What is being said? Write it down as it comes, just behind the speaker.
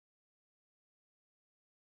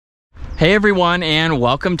Hey everyone, and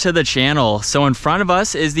welcome to the channel. So in front of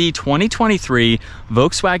us is the 2023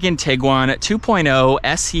 Volkswagen Tiguan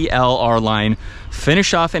 2.0 SEL R-Line,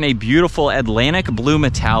 finished off in a beautiful Atlantic blue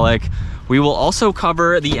metallic. We will also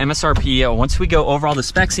cover the MSRP once we go over all the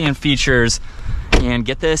specs and features and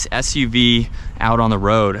get this SUV out on the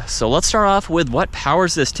road. So let's start off with what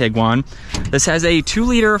powers this Tiguan. This has a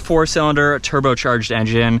 2-liter 4-cylinder turbocharged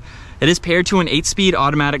engine. It is paired to an 8-speed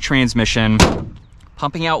automatic transmission,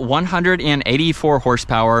 pumping out 184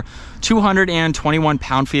 horsepower, 221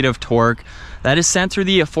 pound-feet of torque. That is sent through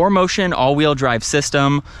the 4Motion all-wheel drive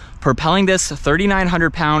system, propelling this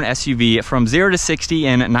 3,900-pound SUV from 0 to 60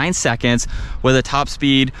 in 9 seconds with a top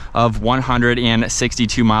speed of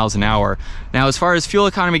 162 miles an hour. Now, as far as fuel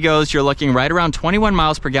economy goes, you're looking right around 21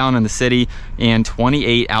 miles per gallon in the city and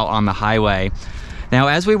 28 out on the highway. Now,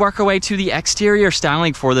 as we work our way to the exterior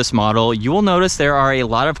styling for this model, you will notice there are a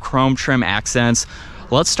lot of chrome trim accents.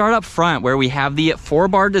 Let's start up front where we have the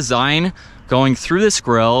 4-bar design going through this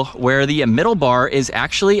grille, where the middle bar is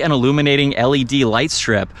actually an illuminating LED light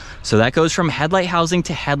strip. So that goes from headlight housing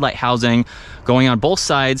to headlight housing, going on both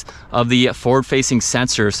sides of the forward-facing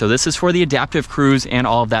sensor. So this is for the adaptive cruise and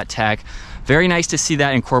all of that tech. Very nice to see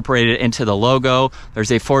that incorporated into the logo.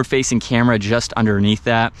 There's a forward-facing camera just underneath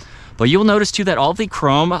that. But you'll notice too that all of the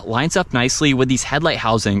chrome lines up nicely with these headlight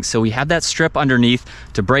housings. So we have that strip underneath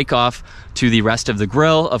to break off to the rest of the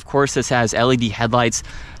grille. Of course, this has LED headlights,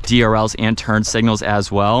 DRLs, and turn signals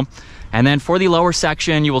as well. And then for the lower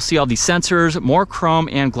section, you will see all these sensors, more chrome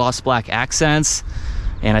and gloss black accents.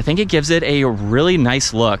 And I think it gives it a really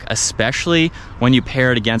nice look, especially when you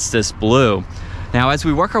pair it against this blue. Now, as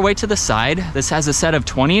we work our way to the side, this has a set of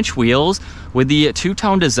 20-inch wheels with the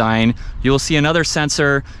two-tone design. You'll see another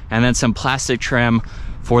sensor and then some plastic trim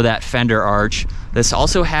for that fender arch. This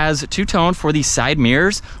also has two-tone for the side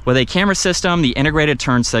mirrors with a camera system, the integrated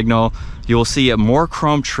turn signal. You will see more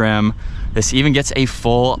chrome trim. This even gets a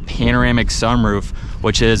full panoramic sunroof,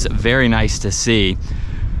 which is very nice to see.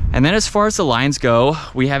 And then as far as the lines go,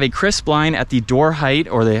 we have a crisp line at the door height,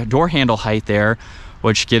 or the door handle height there,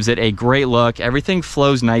 which gives it a great look. Everything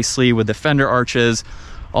flows nicely with the fender arches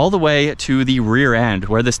all the way to the rear end,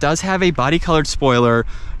 where this does have a body colored spoiler.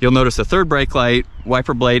 You'll notice a third brake light,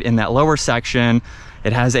 wiper blade in that lower section.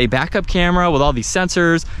 It has a backup camera with all these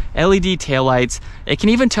sensors, LED taillights. It can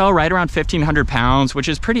even tow right around 1,500 pounds, which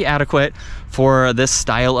is pretty adequate for this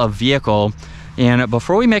style of vehicle. And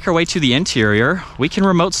before we make our way to the interior, we can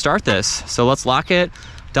remote start this. So let's lock it,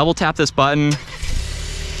 double tap this button.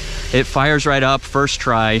 It fires right up first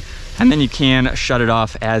try, and then you can shut it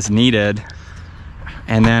off as needed.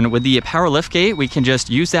 And then with the power liftgate, we can just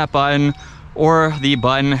use that button or the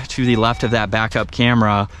button to the left of that backup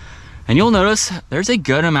camera. And you'll notice there's a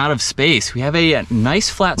good amount of space. We have a nice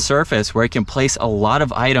flat surface where you can place a lot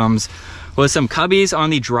of items, with some cubbies on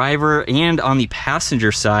the driver and on the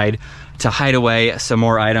passenger side to hide away some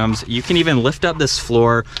more items. You can even lift up this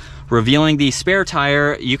floor, revealing the spare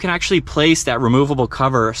tire. You can actually place that removable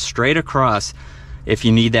cover straight across if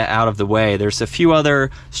you need that out of the way. There's a few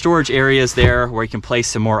other storage areas there where you can place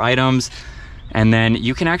some more items. And then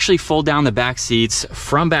you can actually fold down the back seats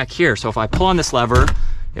from back here. So if I pull on this lever,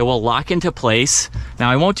 it will lock into place.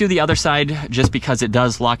 Now, I won't do the other side just because it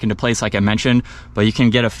does lock into place like I mentioned, but you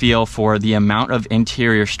can get a feel for the amount of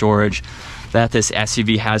interior storage that this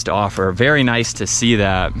SUV has to offer. Very nice to see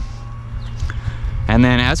that. And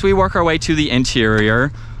then as we work our way to the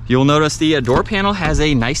interior, you'll notice the door panel has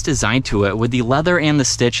a nice design to it with the leather and the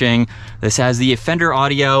stitching. This has the fender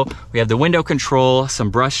audio. We have the window control, some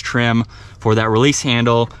brush trim for that release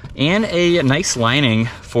handle, and a nice lining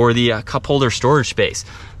for the cup holder storage space.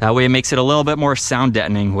 That way it makes it a little bit more sound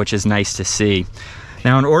deadening, which is nice to see.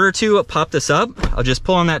 Now, in order to pop this up, I'll just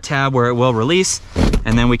pull on that tab where it will release,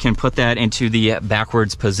 and then we can put that into the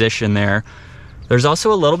backwards position there. There's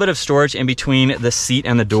also a little bit of storage in between the seat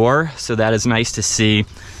and the door, so that is nice to see.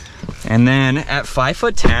 And then at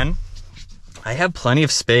 5'10", I have plenty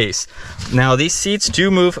of space. Now, these seats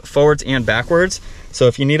do move forwards and backwards, so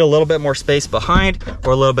if you need a little bit more space behind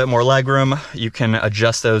or a little bit more legroom, you can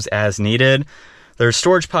adjust those as needed. There's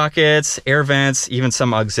storage pockets, air vents, even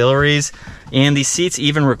some auxiliaries, and these seats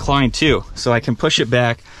even recline too, so I can push it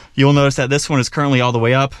back. You'll notice that this one is currently all the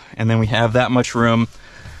way up, and then we have that much room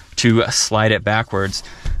to slide it backwards.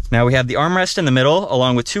 Now, we have the armrest in the middle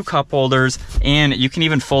along with 2 cup holders, and you can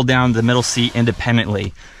even fold down the middle seat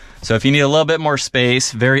independently. So if you need a little bit more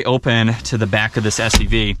space, very open to the back of this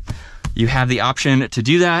SUV, you have the option to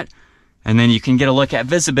do that. And then you can get a look at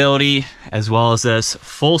visibility as well as this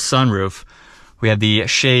full sunroof. We have the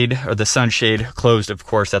shade, or the sunshade, closed, of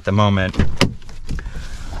course, at the moment.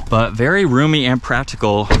 but very roomy and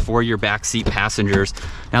practical for your backseat passengers.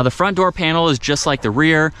 Now the front door panel is just like the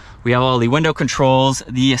rear. We have all the window controls.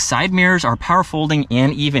 The side mirrors are power folding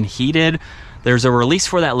and even heated. There's a release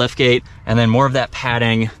for that liftgate, and then more of that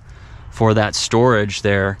padding for that storage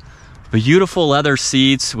there. Beautiful leather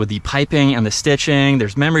seats with the piping and the stitching.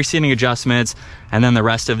 There's memory seating adjustments, and then the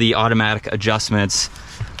rest of the automatic adjustments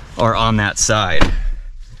are on that side.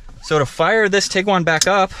 So to fire this Tiguan back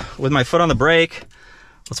up with my foot on the brake,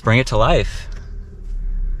 let's bring it to life.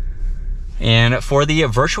 And for the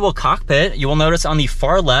virtual cockpit, you will notice on the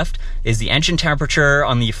far left is the engine temperature,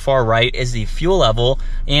 on the far right is the fuel level,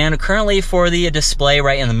 and currently for the display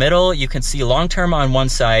right in the middle, you can see long-term on one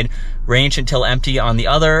side, range until empty on the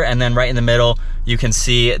other, and then right in the middle, you can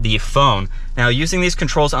see the phone. Now using these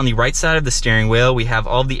controls on the right side of the steering wheel, we have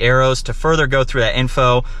all the arrows to further go through that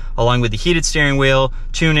info, along with the heated steering wheel,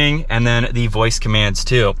 tuning, and then the voice commands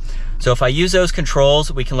too. So if I use those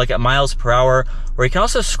controls, we can look at miles per hour, or you can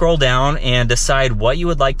also scroll down and decide what you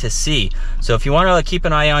would like to see. So if you want to keep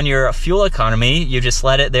an eye on your fuel economy, you just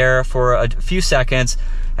let it there for a few seconds,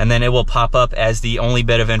 and then it will pop up as the only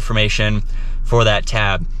bit of information for that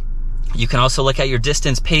tab. You can also look at your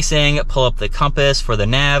distance pacing, pull up the compass for the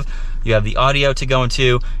nav. You have the audio to go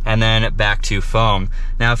into, and then back to phone.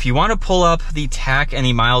 Now, if you want to pull up the TAC and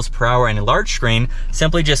the miles per hour in a large screen,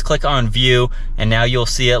 simply just click on view, and now you'll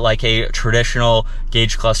see it like a traditional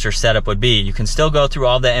gauge cluster setup would be. You can still go through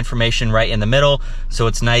all that information right in the middle, so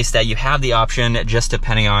it's nice that you have the option just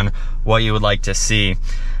depending on what you would like to see.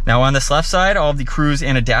 Now on this left side, all of the cruise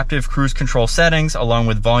and adaptive cruise control settings, along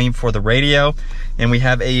with volume for the radio, and we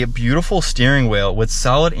have a beautiful steering wheel with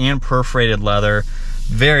solid and perforated leather.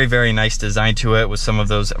 Very, very nice design to it with some of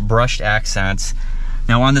those brushed accents.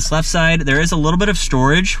 Now on this left side, there is a little bit of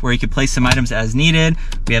storage where you can place some items as needed.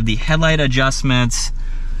 We have the headlight adjustments,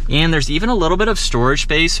 and there's even a little bit of storage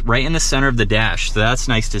space right in the center of the dash, so that's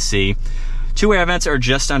nice to see. Two air vents are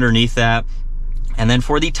just underneath that. And then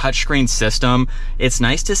for the touchscreen system, it's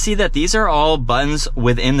nice to see that these are all buttons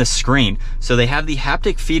within the screen. So they have the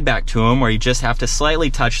haptic feedback to them where you just have to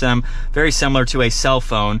slightly touch them, very similar to a cell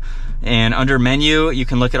phone. And under menu, you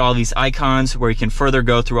can look at all these icons where you can further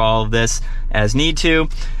go through all of this as need to.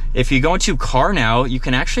 If you go into car now, you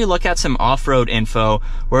can actually look at some off-road info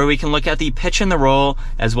where we can look at the pitch and the roll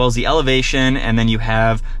as well as the elevation, and then you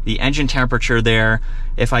have the engine temperature there.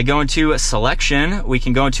 If I go into selection, we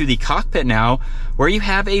can go into the cockpit now where you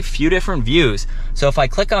have a few different views. So if I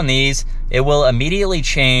click on these, it will immediately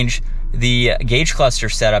change the gauge cluster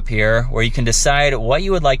setup here where you can decide what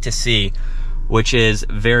you would like to see, which is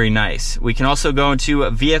very nice. We can also go into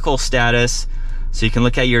vehicle status, so you can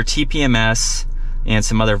look at your TPMS and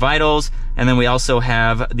some other vitals, and then we also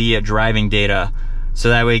have the driving data, so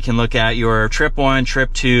that way you can look at your trip 1,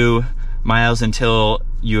 trip 2, miles until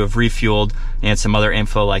you have refueled, and some other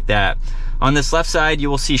info like that. On this left side,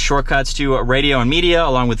 you will see shortcuts to radio and media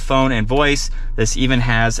along with phone and voice. This even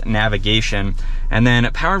has navigation. And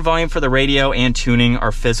then power and volume for the radio and tuning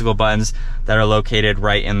are physical buttons that are located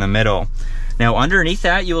right in the middle. Now underneath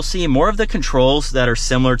that, you will see more of the controls that are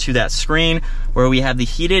similar to that screen where we have the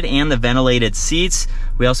heated and the ventilated seats.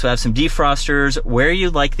 We also have some defrosters, where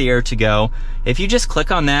you'd like the air to go. If you just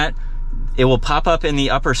click on that, it will pop up in the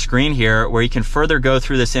upper screen here where you can further go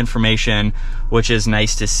through this information, which is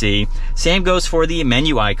nice to see. Same goes for the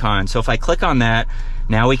menu icon. So if I click on that,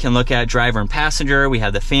 now we can look at driver and passenger. We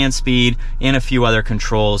have the fan speed and a few other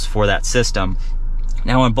controls for that system.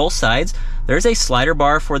 Now on both sides, there's a slider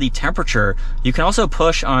bar for the temperature. You can also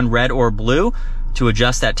push on red or blue to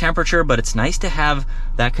adjust that temperature, but it's nice to have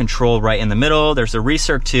that control right in the middle. There's a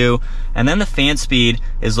recirc too, and then the fan speed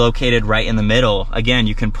is located right in the middle. Again,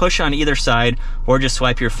 you can push on either side or just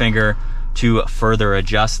swipe your finger to further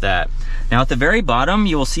adjust that. Now at the very bottom,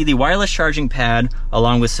 you will see the wireless charging pad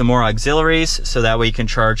along with some more auxiliaries, so that way you can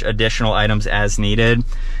charge additional items as needed.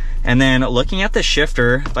 And then looking at the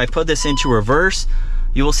shifter, if I put this into reverse,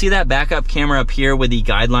 you will see that backup camera up here with the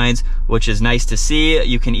guidelines, which is nice to see.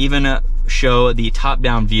 You can even show the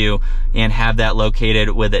top-down view and have that located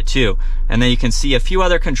with it too. And then you can see a few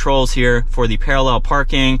other controls here for the parallel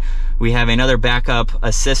parking. We have another backup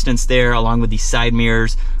assistance there along with the side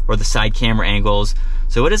mirrors or the side camera angles.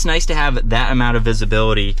 So it is nice to have that amount of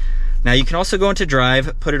visibility. Now you can also go into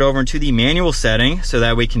drive, put it over into the manual setting so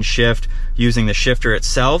that we can shift using the shifter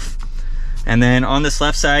itself. And then on this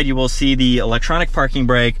left side, you will see the electronic parking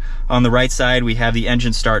brake. On the right side, we have the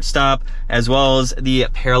engine start stop, as well as the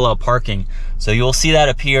parallel parking. So you will see that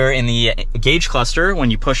appear in the gauge cluster when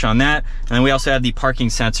you push on that. And then we also have the parking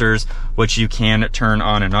sensors, which you can turn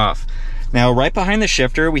on and off. Now, right behind the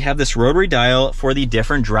shifter, we have this rotary dial for the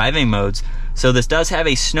different driving modes. So this does have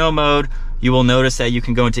a snow mode. You will notice that you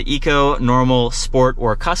can go into eco, normal, sport,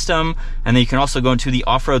 or custom, and then you can also go into the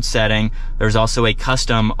off-road setting. There's also a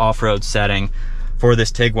custom off-road setting for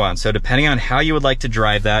this Tiguan. So depending on how you would like to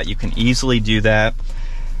drive that, you can easily do that.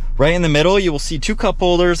 Right in the middle, you will see 2 cup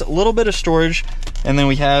holders, a little bit of storage, and then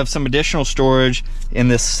we have some additional storage in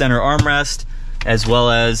this center armrest, as well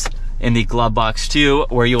as in the glove box too,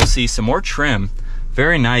 where you will see some more trim.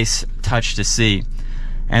 Very nice touch to see.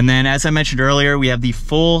 And then, as I mentioned earlier, we have the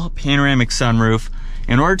full panoramic sunroof.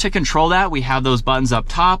 In order to control that, we have those buttons up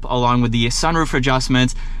top along with the sunroof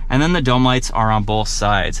adjustments, and then the dome lights are on both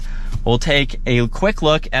sides. We'll take a quick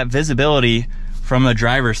look at visibility from the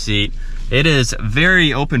driver's seat. It is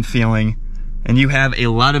very open feeling, and you have a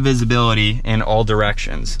lot of visibility in all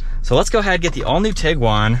directions. So let's go ahead and get the all-new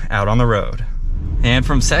Tiguan out on the road. And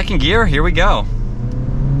from second gear, here we go.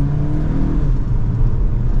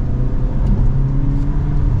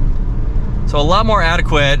 So a lot more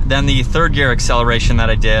adequate than the third gear acceleration that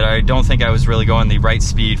I did. I don't think I was really going the right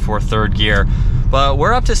speed for third gear, but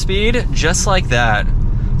we're up to speed just like that.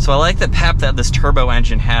 So I like the pep that this turbo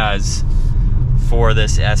engine has for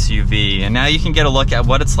this SUV. And now you can get a look at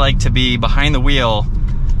what it's like to be behind the wheel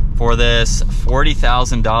for this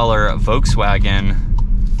 $40,000 Volkswagen.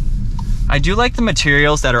 I do like the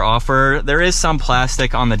materials that are offered. There is some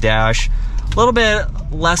plastic on the dash, a little bit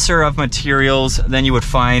lesser of materials than you would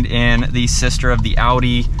find in the sister of the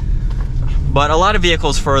Audi, but a lot of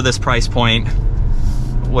vehicles for this price point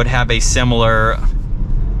would have a similar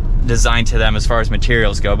design to them as far as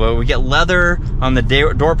materials go. But we get leather on the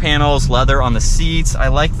door panels, leather on the seats. I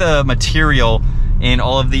like the material in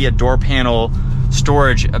all of the door panel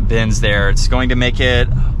storage bins there. It's going to make it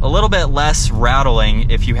a little bit less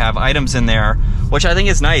rattling if you have items in there, which I think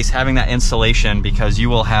is nice, having that insulation, because you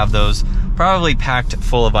will have those probably packed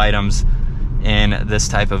full of items in this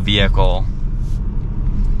type of vehicle.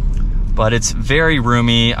 But it's very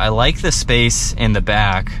roomy. I like the space in the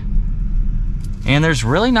back, and there's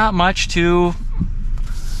really not much to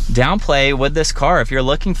downplay with this car. If you're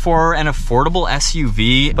looking for an affordable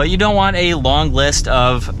SUV, but you don't want a long list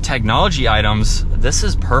of technology items, this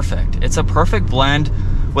is perfect. It's a perfect blend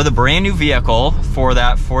with a brand new vehicle for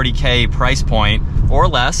that $40K price point or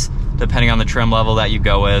less, depending on the trim level that you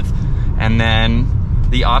go with. And then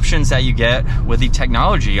the options that you get with the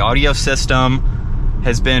technology. Audio system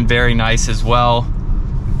has been very nice as well.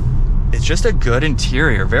 It's just a good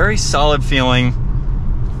interior, very solid feeling,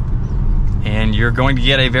 and you're going to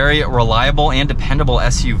get a very reliable and dependable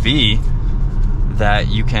SUV that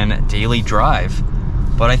you can daily drive.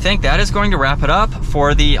 But I think that is going to wrap it up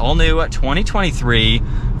for the all-new 2023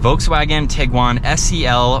 Volkswagen Tiguan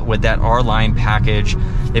SEL with that R-Line package.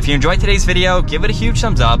 If you enjoyed today's video, give it a huge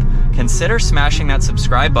thumbs up. Consider smashing that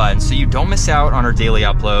subscribe button so you don't miss out on our daily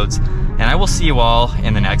uploads. And I will see you all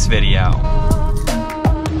in the next video.